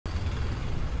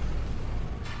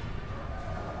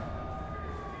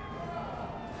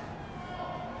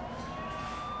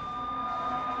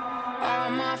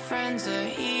my friends are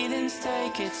heathens,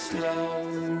 take it slow.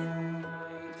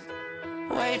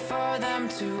 Wait for them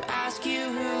to ask you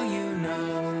who you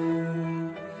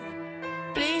know.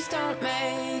 Please don't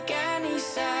make any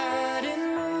sudden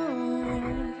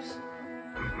moves.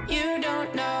 You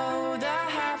don't know the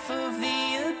half of the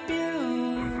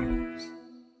abuse.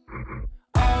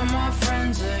 All my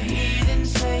friends are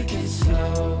heathens, take it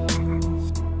slow.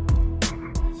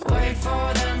 Wait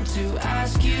for them to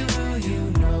ask you who you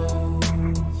know.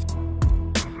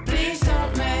 Please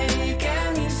don't make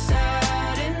any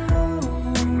sudden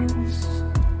moves.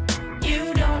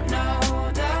 You don't know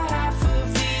the half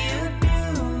of the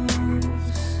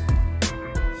abuse.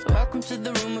 Welcome to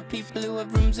the room of people who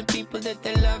have rooms of people that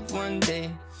they love one day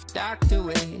docked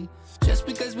away. Just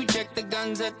because we check the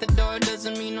guns at the door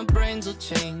doesn't mean our brains will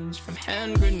change from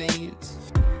hand grenades.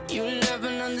 You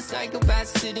loving on the psychopath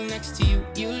sitting next to you.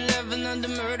 You loving on the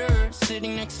murderer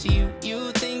sitting next to you.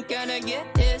 You think I'd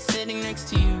get here sitting next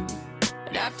to you.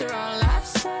 But after all I've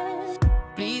said,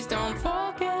 please don't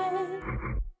forget.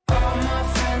 All my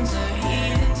friends are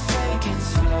heathens, take it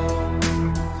slow.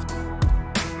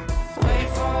 Wait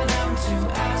for them to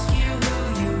ask you who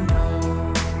you know.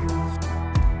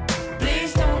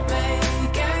 Please don't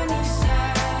make any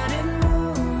sudden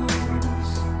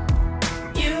moves.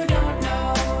 You don't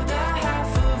know the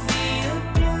half of the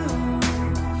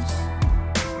abuse.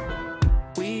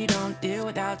 We don't deal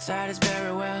with outsiders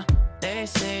very well. They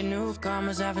say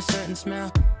newcomers have a certain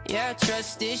smell. Yeah,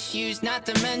 trust issues not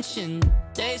to mention.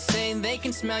 They say they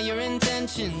can smell your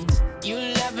intentions. You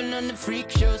laughing on the freak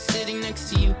show sitting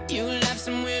next to you. You laugh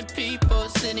some weird people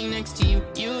sitting next to you.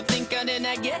 You think I did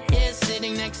not get here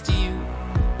sitting next to you.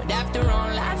 But after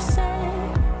all I've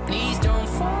said, please don't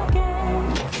forget.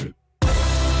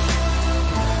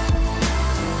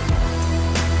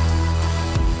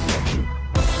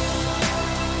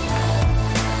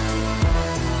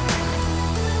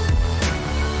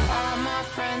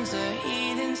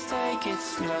 Take it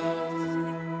slow.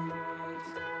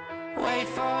 Wait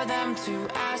for them to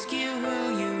ask you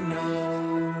who you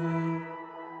know.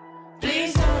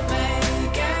 Please don't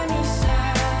make any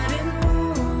sudden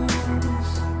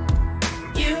moves.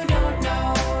 You don't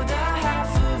know the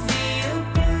half of the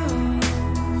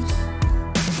abuse.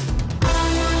 All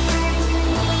my friends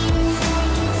are heathens,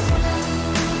 take it slow.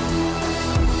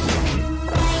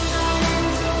 Wait for them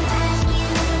to ask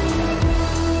you who you know.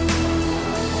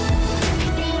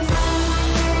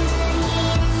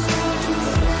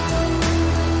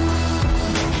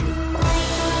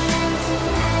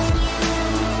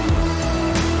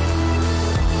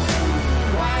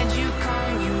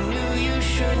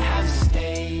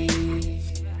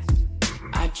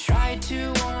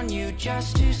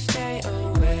 Just to stay away.